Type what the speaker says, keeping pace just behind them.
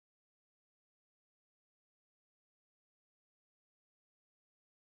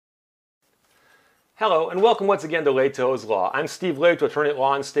Hello, and welcome once again to Lehto's Law. I'm Steve Lehto, attorney at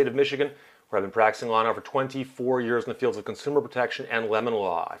law in the state of Michigan, where I've been practicing law now for 24 years in the fields of consumer protection and lemon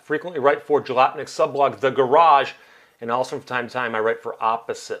law. I frequently write for Jalopnik's subblog, The Garage, and also from time to time I write for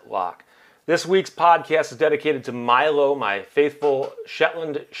Opposite Lock. This week's podcast is dedicated to Milo, my faithful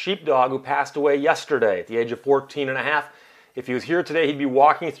Shetland sheepdog who passed away yesterday at the age of 14 and a half. If he was here today, he'd be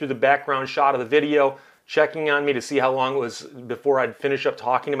walking through the background shot of the video, checking on me to see how long it was before I'd finish up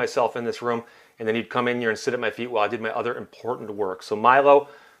talking to myself in this room, and then he'd come in here and sit at my feet while I did my other important work. So Milo,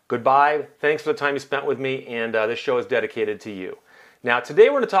 goodbye. Thanks for the time you spent with me, and this show is dedicated to you. Now, today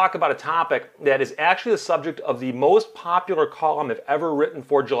we're going to talk about a topic that is actually the subject of the most popular column I've ever written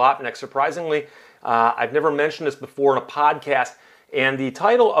for Jalopnik. Surprisingly, I've never mentioned this before in a podcast, and the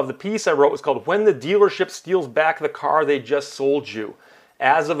title of the piece I wrote was called When the Dealership Steals Back the Car They Just Sold You.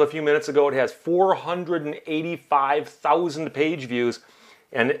 As of a few minutes ago, it has 485,000 page views.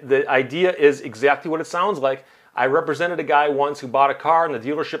 And the idea is exactly what it sounds like. I represented a guy once who bought a car and the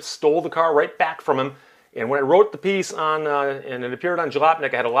dealership stole the car right back from him. And when I wrote the piece and it appeared on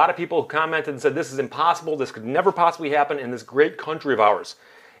Jalopnik, I had a lot of people who commented and said, this is impossible, this could never possibly happen in this great country of ours.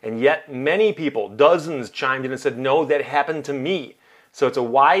 And yet many people, dozens, chimed in and said, no, that happened to me. So it's a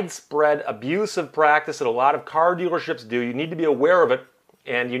widespread abusive practice that a lot of car dealerships do. You need to be aware of it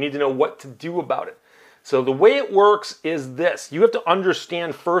and you need to know what to do about it. So the way it works is this. You have to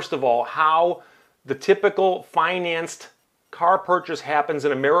understand, first of all, how the typical financed car purchase happens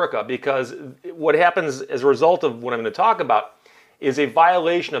in America, because what happens as a result of what I'm going to talk about is a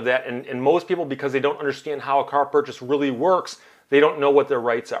violation of that. And most people, because they don't understand how a car purchase really works, they don't know what their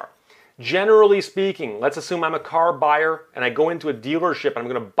rights are. Generally speaking, let's assume I'm a car buyer and I go into a dealership and I'm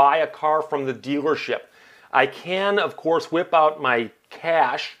going to buy a car from the dealership. I can, of course, whip out my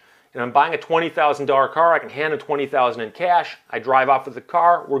cash. And I'm buying a $20,000 car, I can hand him $20,000 in cash, I drive off with the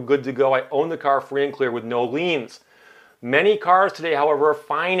car, we're good to go, I own the car free and clear with no liens. Many cars today, however, are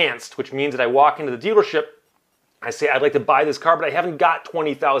financed, which means that I walk into the dealership, I say, I'd like to buy this car, but I haven't got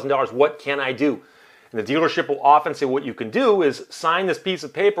 $20,000, what can I do? And the dealership will often say, what you can do is sign this piece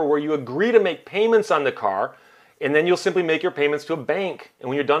of paper where you agree to make payments on the car, and then you'll simply make your payments to a bank. And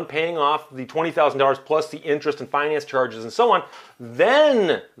when you're done paying off the $20,000 plus the interest and finance charges and so on,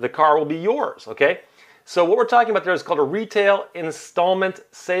 then the car will be yours, okay? So what we're talking about there is called a retail installment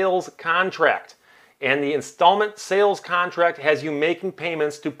sales contract. And the installment sales contract has you making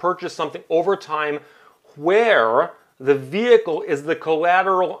payments to purchase something over time where the vehicle is the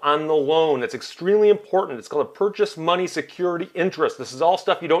collateral on the loan. That's extremely important. It's called a purchase money security interest. This is all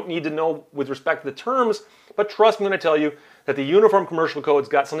stuff you don't need to know with respect to the terms, but trust me when I tell you that the Uniform Commercial Code's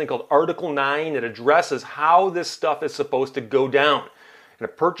got something called Article 9 that addresses how this stuff is supposed to go down. And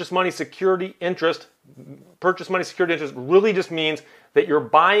a purchase money security interest really just means that you're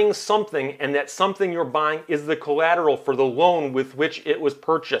buying something and that something you're buying is the collateral for the loan with which it was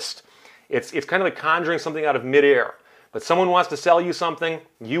purchased. It's kind of like conjuring something out of midair. But someone wants to sell you something,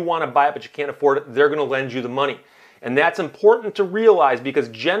 you want to buy it but you can't afford it, they're going to lend you the money. And that's important to realize because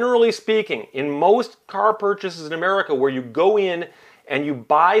generally speaking, in most car purchases in America where you go in and you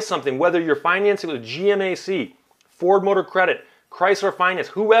buy something, whether you're financing with GMAC, Ford Motor Credit, Chrysler Finance,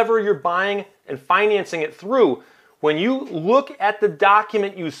 whoever you're buying and financing it through, when you look at the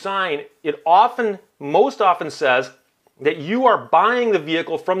document you sign, it most often says that you are buying the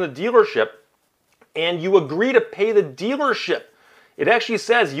vehicle from the dealership and you agree to pay the dealership. It actually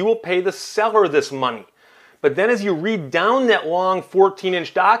says you will pay the seller this money. But then as you read down that long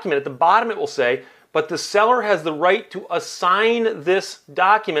 14-inch document, at the bottom it will say, but the seller has the right to assign this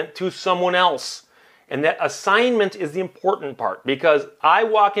document to someone else. And that assignment is the important part because I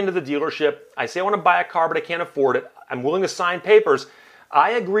walk into the dealership, I say I want to buy a car but I can't afford it, I'm willing to sign papers,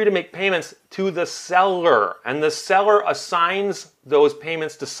 I agree to make payments to the seller, and the seller assigns those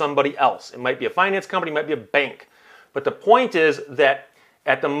payments to somebody else. It might be a finance company, it might be a bank. But the point is that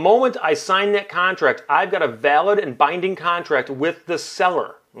at the moment I sign that contract, I've got a valid and binding contract with the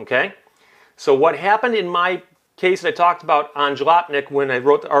seller, okay? So what happened in my case that I talked about on Jalopnik when I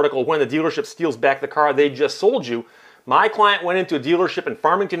wrote the article, When the Dealership Steals Back the Car They Just Sold You, my client went into a dealership in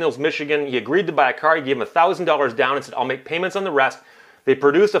Farmington Hills, Michigan. He agreed to buy a car. He gave him $1,000 down and said, I'll make payments on the rest. They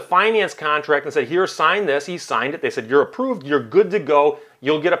produced a finance contract and said, here, sign this. He signed it. They said, you're approved. You're good to go.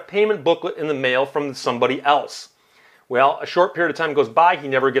 You'll get a payment booklet in the mail from somebody else. Well, a short period of time goes by. He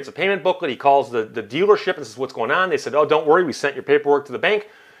never gets a payment booklet. He calls the dealership and says, what's going on? They said, oh, don't worry. We sent your paperwork to the bank.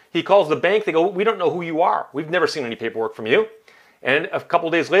 He calls the bank. They go, we don't know who you are. We've never seen any paperwork from you. And a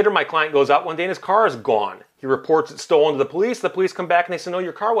couple days later, my client goes out one day and his car is gone. He reports it stolen to the police. The police come back and they say, no,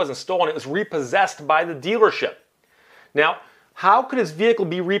 your car wasn't stolen. It was repossessed by the dealership. Now, How could his vehicle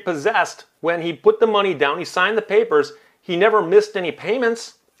be repossessed when he put the money down, he signed the papers, he never missed any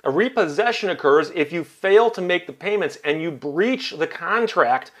payments? A repossession occurs if you fail to make the payments and you breach the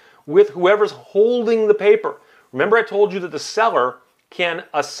contract with whoever's holding the paper. Remember, I told you that the seller can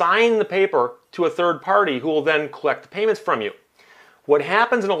assign the paper to a third party who will then collect the payments from you. What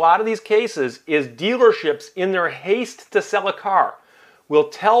happens in a lot of these cases is dealerships, in their haste to sell a car, will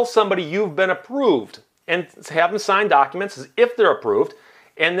tell somebody you've been approved and have them sign documents as if they're approved.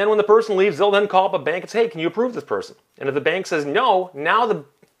 And then when the person leaves, they'll then call up a bank and say, hey, can you approve this person? And if the bank says no, now the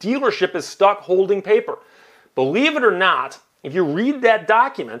dealership is stuck holding paper. Believe it or not, if you read that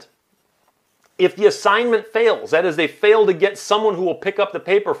document, if the assignment fails, that is, they fail to get someone who will pick up the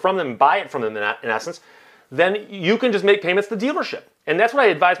paper from them and buy it from them in essence, then you can just make payments to the dealership. And that's what I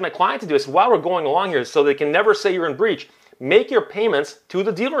advise my client to do. I said, while we're going along here, so they can never say you're in breach, make your payments to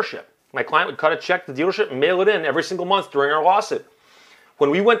the dealership. My client would cut a check to the dealership and mail it in every single month during our lawsuit. When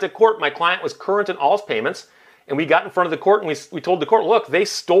we went to court, my client was current in all his payments, and we got in front of the court and we told the court, look, they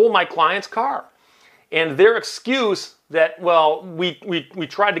stole my client's car. And their excuse that, well, we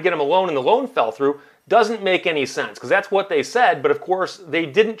tried to get him a loan and the loan fell through doesn't make any sense, because that's what they said. But of course, they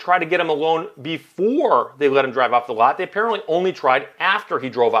didn't try to get him a loan before they let him drive off the lot. They apparently only tried after he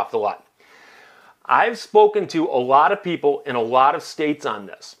drove off the lot. I've spoken to a lot of people in a lot of states on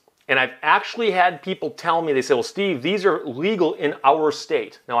this. And I've actually had people tell me, they say, well, Steve, these are legal in our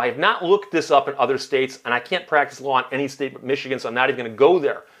state. Now, I have not looked this up in other states, and I can't practice law in any state but Michigan, so I'm not even going to go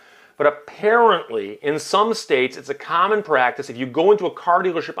there. But apparently, in some states, it's a common practice. If you go into a car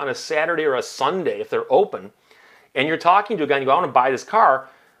dealership on a Saturday or a Sunday, if they're open, and you're talking to a guy and you go, I want to buy this car,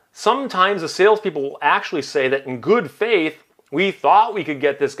 sometimes the salespeople will actually say that in good faith, we thought we could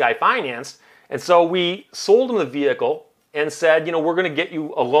get this guy financed, and so we sold him the vehicle and said, you know, we're going to get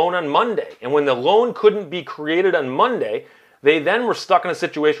you a loan on Monday. And when the loan couldn't be created on Monday, they then were stuck in a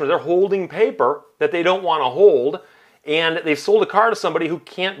situation where they're holding paper that they don't want to hold, and they've sold a car to somebody who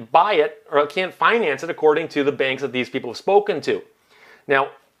can't buy it or can't finance it according to the banks that these people have spoken to.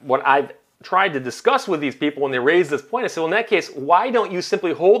 Now, what I've tried to discuss with these people when they raise this point, I said, well, in that case, why don't you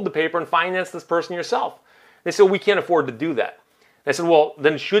simply hold the paper and finance this person yourself? They said, well, we can't afford to do that. I said, well,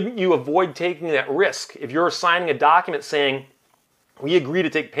 then shouldn't you avoid taking that risk? If you're signing a document saying, we agree to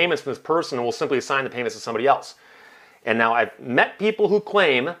take payments from this person and we'll simply assign the payments to somebody else. And now I've met people who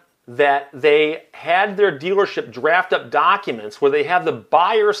claim that they had their dealership draft up documents where they have the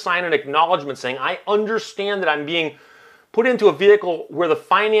buyer sign an acknowledgement saying, I understand that I'm being put into a vehicle where the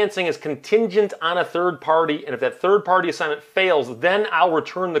financing is contingent on a third party, and if that third party assignment fails, then I'll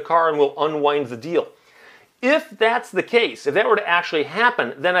return the car and we'll unwind the deal. If that's the case, if that were to actually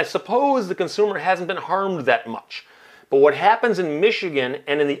happen, then I suppose the consumer hasn't been harmed that much. But what happens in Michigan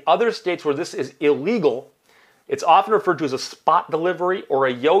and in the other states where this is illegal, it's often referred to as a spot delivery or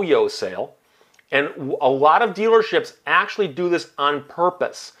a yo-yo sale. And a lot of dealerships actually do this on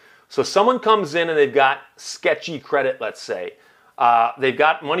purpose. So someone comes in and they've got sketchy credit, let's say. They've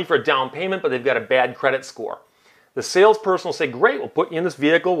got money for a down payment, but they've got a bad credit score. The salesperson will say, great, we'll put you in this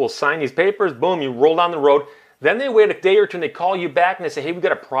vehicle, we'll sign these papers, boom, you roll down the road. Then they wait a day or two and they call you back and they say, hey, we've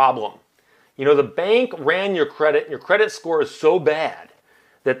got a problem. You know, the bank ran your credit and your credit score is so bad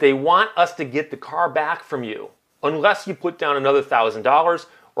that they want us to get the car back from you unless you put down another $1,000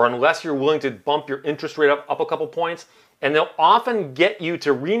 or unless you're willing to bump your interest rate up a couple points. And they'll often get you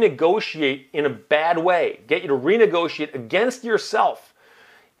to renegotiate in a bad way, get you to renegotiate against yourself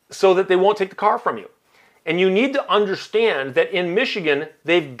so that they won't take the car from you. And you need to understand that in Michigan,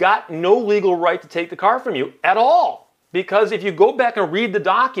 they've got no legal right to take the car from you at all. Because if you go back and read the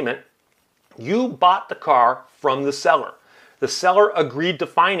document, you bought the car from the seller. The seller agreed to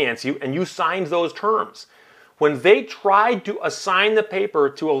finance you and you signed those terms. When they tried to assign the paper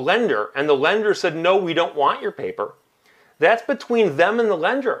to a lender and the lender said, no, we don't want your paper, that's between them and the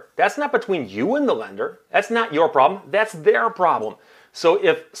lender. That's not between you and the lender. That's not your problem. That's their problem. So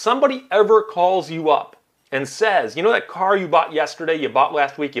if somebody ever calls you up and says, you know that car you bought yesterday, you bought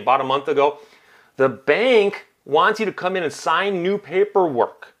last week, you bought a month ago, the bank wants you to come in and sign new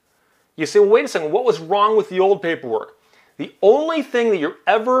paperwork. You say, well, wait a second, what was wrong with the old paperwork? The only thing that you're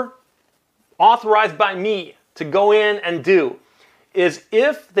ever authorized by me to go in and do is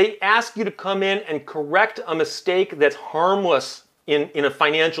if they ask you to come in and correct a mistake that's harmless in a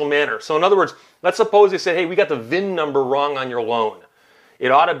financial manner. So in other words, let's suppose they say, hey, we got the VIN number wrong on your loan.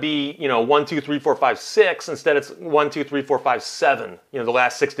 It ought to be, 1, 2, 3, 4, 5, 6. Instead, it's 1, 2, 3, 4, 5, 7. The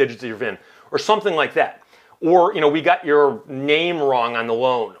last 6 digits of your VIN, or something like that. Or, we got your name wrong on the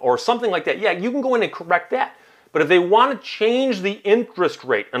loan, or something like that. Yeah, you can go in and correct that. But if they want to change the interest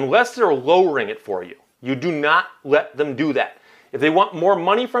rate, unless they're lowering it for you, you do not let them do that. If they want more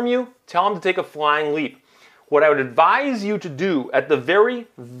money from you, tell them to take a flying leap. What I would advise you to do at the very,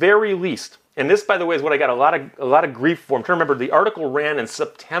 very least, and this, by the way, is what I got a lot of grief for. I'm trying to remember, the article ran in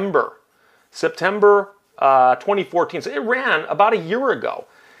September 2014. So it ran about a year ago.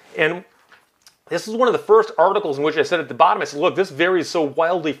 And this is one of the first articles in which I said at the bottom, I said, look, this varies so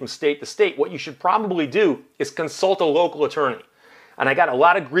wildly from state to state. What you should probably do is consult a local attorney. And I got a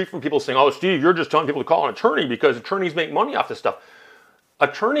lot of grief from people saying, oh, Steve, you're just telling people to call an attorney because attorneys make money off this stuff.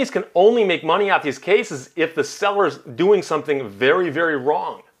 Attorneys can only make money off these cases if the seller's doing something very, very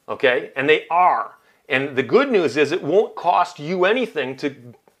wrong, okay? And they are. And the good news is it won't cost you anything to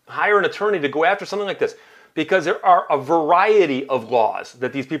hire an attorney to go after something like this, because there are a variety of laws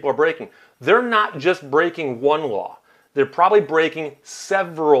that these people are breaking. They're not just breaking one law. They're probably breaking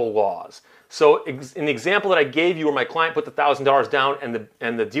several laws. So in the example that I gave you where my client put the $1,000 down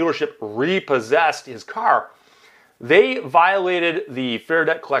and the dealership repossessed his car, they violated the Fair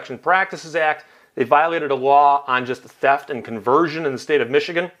Debt Collection Practices Act. They violated a law on just theft and conversion in the state of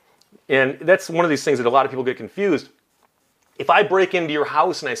Michigan. And that's one of these things that a lot of people get confused. If I break into your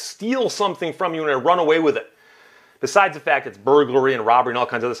house and I steal something from you and I run away with it, besides the fact it's burglary and robbery and all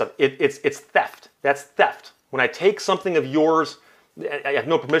kinds of other stuff, it's theft. That's theft. When I take something of yours, I have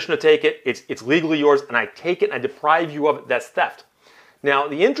no permission to take it, it's legally yours, and I take it and I deprive you of it, that's theft. Now,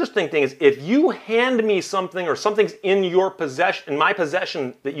 the interesting thing is, if you hand me something or something's in your possession, in my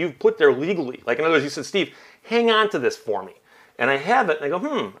possession that you've put there legally, like in other words, you said, Steve, hang on to this for me. And I have it, and I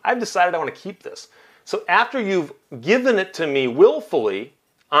go, I've decided I want to keep this. So after you've given it to me willfully,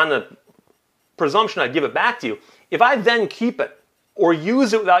 on the presumption I'd give it back to you, if I then keep it or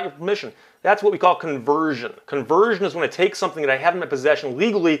use it without your permission, that's what we call conversion. Conversion is when I take something that I have in my possession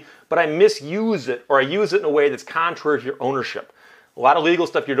legally, but I misuse it, or I use it in a way that's contrary to your ownership. A lot of legal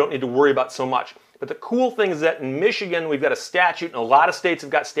stuff you don't need to worry about so much. But the cool thing is that in Michigan, we've got a statute, and a lot of states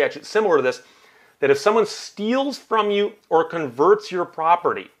have got statutes similar to this, that if someone steals from you or converts your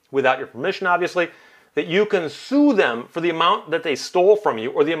property, without your permission obviously, that you can sue them for the amount that they stole from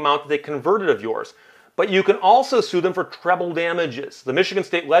you or the amount that they converted of yours. But you can also sue them for treble damages. The Michigan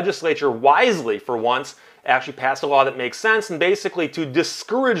State Legislature, wisely for once, actually passed a law that makes sense, and basically to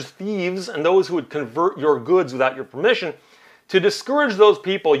discourage thieves and those who would convert your goods without your permission, to discourage those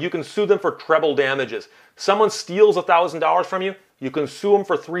people, you can sue them for treble damages. Someone steals $1,000 from you, you can sue them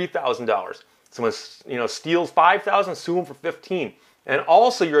for $3,000. Someone steals $5,000, sue them for $15,000. And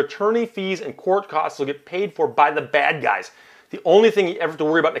also your attorney fees and court costs will get paid for by the bad guys. The only thing you ever have to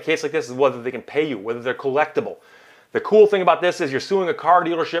worry about in a case like this is whether they can pay you, whether they're collectible. The cool thing about this is you're suing a car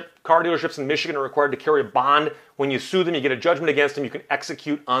dealership. Car dealerships in Michigan are required to carry a bond. When you sue them, you get a judgment against them. You can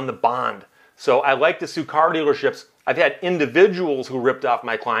execute on the bond. So I like to sue car dealerships. I've had individuals who ripped off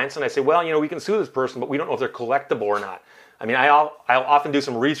my clients, and I say, well, we can sue this person, but we don't know if they're collectible or not. I mean, I'll often do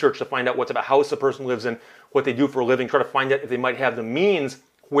some research to find out what type of house the person lives in, what they do for a living, try to find out if they might have the means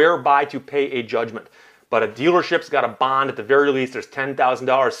whereby to pay a judgment. But a dealership's got a bond. At the very least, there's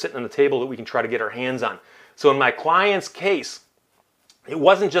 $10,000 sitting on the table that we can try to get our hands on. So in my client's case, it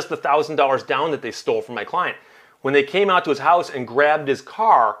wasn't just the $1,000 down that they stole from my client. When they came out to his house and grabbed his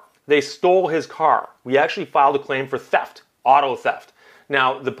car, they stole his car. We actually filed a claim for theft, auto theft.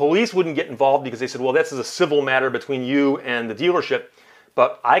 Now, the police wouldn't get involved because they said, well, this is a civil matter between you and the dealership,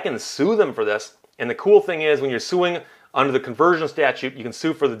 but I can sue them for this. And the cool thing is when you're suing under the conversion statute, you can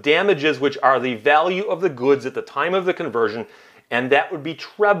sue for the damages, which are the value of the goods at the time of the conversion, and that would be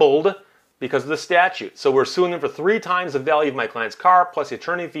trebled because of the statute. So we're suing them for 3 times the value of my client's car, plus the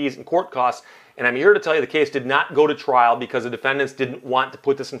attorney fees and court costs. And I'm here to tell you the case did not go to trial because the defendants didn't want to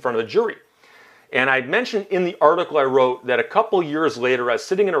put this in front of a jury. And I mentioned in the article I wrote that a couple years later, I was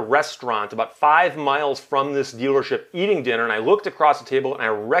sitting in a restaurant about 5 miles from this dealership eating dinner, and I looked across the table and I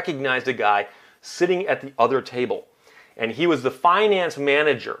recognized a guy sitting at the other table. And he was the finance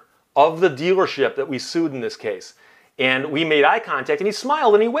manager of the dealership that we sued in this case. And we made eye contact, and he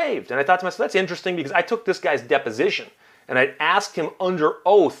smiled and he waved. And I thought to myself, that's interesting because I took this guy's deposition. And I'd asked him under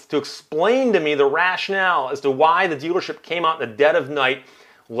oath to explain to me the rationale as to why the dealership came out in the dead of night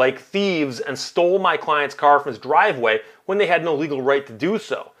like thieves and stole my client's car from his driveway when they had no legal right to do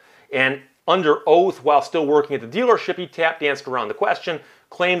so. And under oath, while still working at the dealership, he tap danced around the question,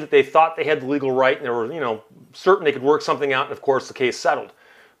 claimed that they thought they had the legal right and they were, certain they could work something out, and of course the case settled.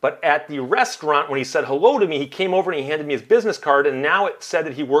 But at the restaurant, when he said hello to me, he came over and he handed me his business card, and now it said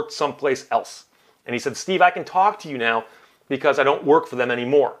that he worked someplace else. And he said, Steve, I can talk to you now because I don't work for them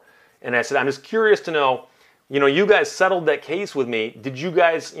anymore. And I said, I'm just curious to know, you guys settled that case with me. Did you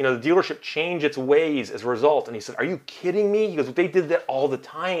guys, the dealership change its ways as a result? And he said, are you kidding me? He goes, they did that all the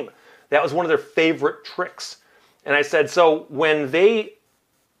time. That was one of their favorite tricks. And I said, so when they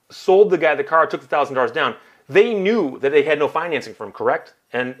sold the guy the car, took the $1,000 down, they knew that they had no financing for him, correct?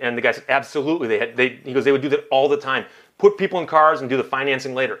 And the guy said, absolutely. He goes, they would do that all the time. Put people in cars and do the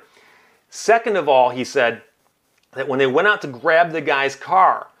financing later. Second of all, he said that when they went out to grab the guy's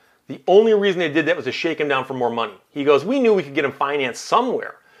car, the only reason they did that was to shake him down for more money. He goes, we knew we could get him financed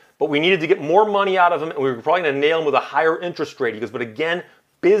somewhere, but we needed to get more money out of him, and we were probably going to nail him with a higher interest rate. He goes, but again,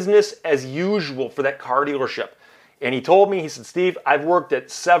 business as usual for that car dealership. And he told me, he said, Steve, I've worked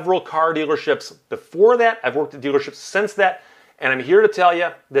at several car dealerships before that. I've worked at dealerships since that. And I'm here to tell you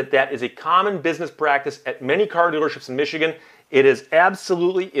that that is a common business practice at many car dealerships in Michigan. It is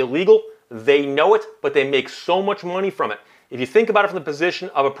absolutely illegal. They know it, but they make so much money from it. If you think about it from the position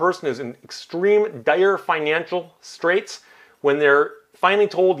of a person who's in extreme, dire financial straits, when they're finally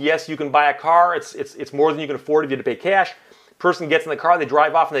told, yes, you can buy a car, it's more than you can afford if you had to pay cash. Person gets in the car, they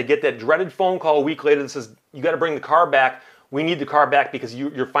drive off, and they get that dreaded phone call a week later that says, you got to bring the car back. We need the car back because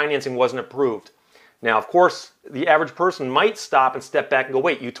your financing wasn't approved. Now, of course, the average person might stop and step back and go,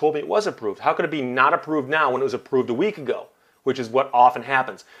 wait, you told me it was approved. How could it be not approved now when it was approved a week ago? Which is what often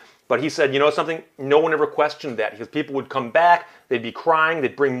happens. But he said, you know something? No one ever questioned that, because people would come back, they'd be crying,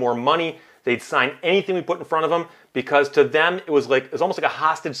 they'd bring more money, they'd sign anything we put in front of them, because to them it was almost like a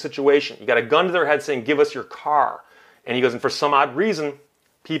hostage situation. You got a gun to their head saying, give us your car. And he goes, and for some odd reason,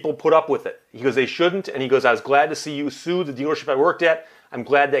 people put up with it. He goes, they shouldn't. And he goes, I was glad to see you sue the dealership I worked at. I'm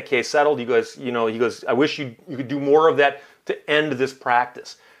glad that case settled. He goes, I wish you could do more of that to end this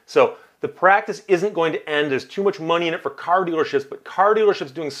practice. So the practice isn't going to end. There's too much money in it for car dealerships, but car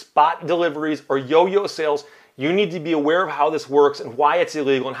dealerships doing spot deliveries or yo-yo sales, you need to be aware of how this works and why it's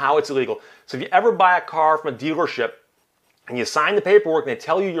illegal and how it's illegal. So if you ever buy a car from a dealership and you sign the paperwork and they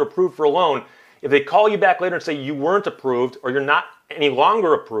tell you you're approved for a loan, if they call you back later and say you weren't approved or you're not any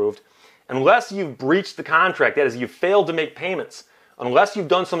longer approved, unless you've breached the contract, that is, you've failed to make payments, unless you've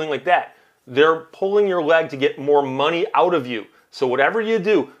done something like that, they're pulling your leg to get more money out of you. So whatever you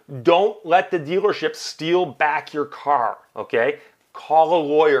do, don't let the dealership steal back your car, okay? Call a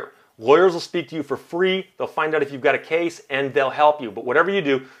lawyer. Lawyers will speak to you for free. They'll find out if you've got a case and they'll help you. But whatever you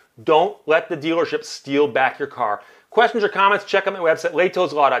do, don't let the dealership steal back your car. Questions or comments, check out my website,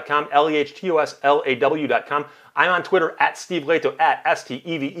 lehtoslaw.com, LEHTOSLAW.com. I'm on Twitter at Steve Lehto, at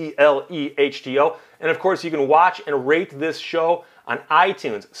STEVELEHTO. And of course, you can watch and rate this show on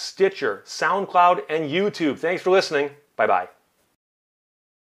iTunes, Stitcher, SoundCloud, and YouTube. Thanks for listening. Bye-bye.